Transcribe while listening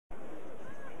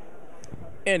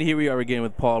And here we are again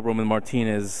with Paul Roman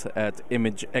Martinez at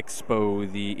Image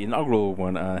Expo, the inaugural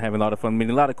one. Having a lot of fun,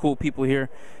 meeting a lot of cool people here.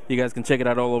 You guys can check it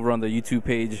out all over on the YouTube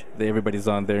page. Everybody's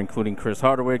on there, including Chris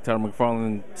Hardwick, Tyler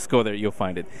McFarlane. Just go there, you'll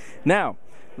find it. Now,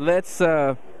 let's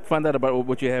find out about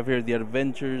what you have here. The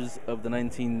Adventures of the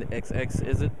 19XX,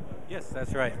 is it? Yes,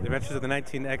 that's right. The Adventures of the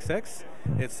 19XX.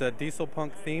 It's a diesel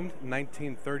punk themed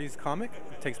 1930s comic.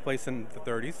 It takes place in the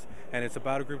 30s, and it's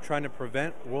about a group trying to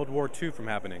prevent World War II from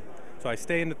happening. So I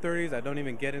stay in the 30s. I don't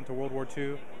even get into World War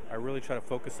II. I really try to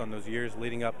focus on those years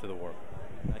leading up to the war.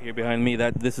 Here behind me,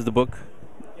 this is the book.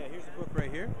 Yeah, here's the book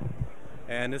right here.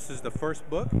 And this is the first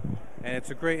book, and it's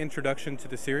a great introduction to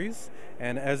the series.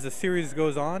 And as the series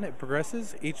goes on, it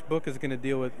progresses. Each book is going to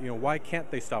deal with, why can't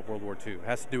they stop World War II? It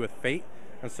has to do with fate.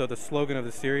 And so the slogan of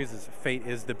the series is "Fate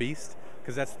is the Beast,"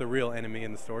 because that's the real enemy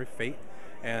in the story, fate.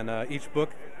 And each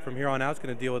book from here on out is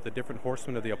going to deal with the different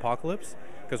horsemen of the apocalypse,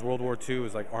 because World War II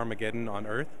is like Armageddon on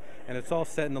Earth, and it's all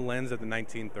set in the lens of the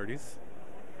 1930s.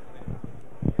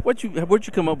 What'd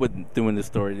you come up with doing this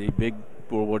story? The big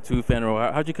World War II fan,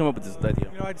 or how'd you come up with this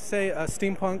idea? I'd say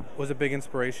steampunk was a big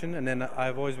inspiration, and then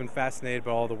I've always been fascinated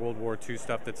by all the World War II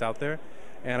stuff that's out there.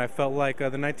 And I felt like the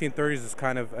 1930s is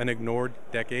kind of an ignored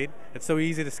decade. It's so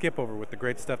easy to skip over with the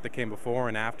great stuff that came before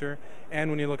and after. And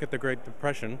when you look at the Great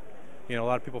Depression, a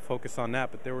lot of people focus on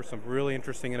that, but there were some really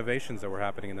interesting innovations that were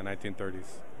happening in the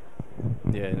 1930s.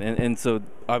 Yeah, and so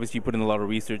obviously you put in a lot of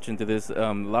research into this.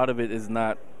 A lot of it is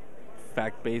not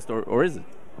fact-based, or is it?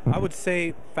 I would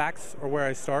say facts are where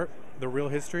I start. The real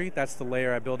history, that's the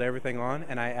layer I build everything on,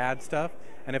 and I add stuff.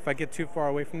 And if I get too far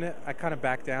away from it, I kind of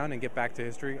back down and get back to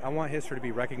history. I want history to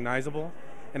be recognizable.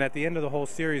 And at the end of the whole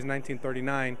series,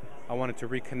 1939, I wanted to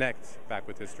reconnect back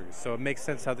with history. So it makes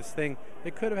sense how this thing,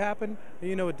 it could have happened.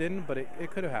 It didn't, but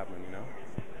it could have happened,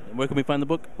 Where can we find the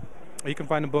book? You can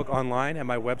find the book online at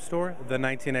my web store,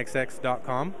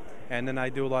 the19xx.com. And then I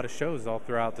do a lot of shows all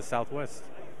throughout the Southwest.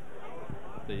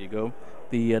 There you go.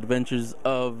 The Adventures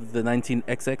of the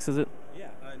 19XX, is it? Yeah.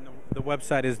 The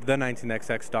website is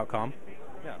the19xx.com.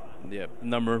 Yeah.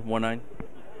 Number 19.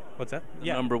 What's that?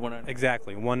 Yeah. Number 19.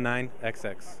 Exactly.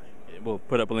 19XX. We'll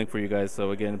put up a link for you guys. So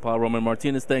again, Paul Roman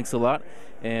Martinez, thanks a lot,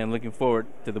 and looking forward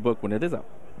to the book when it is out.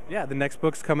 Yeah, the next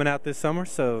book's coming out this summer,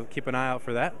 so keep an eye out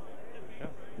for that.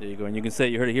 There you go. And you can say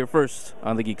you heard it here first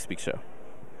on the Geek Speak Show.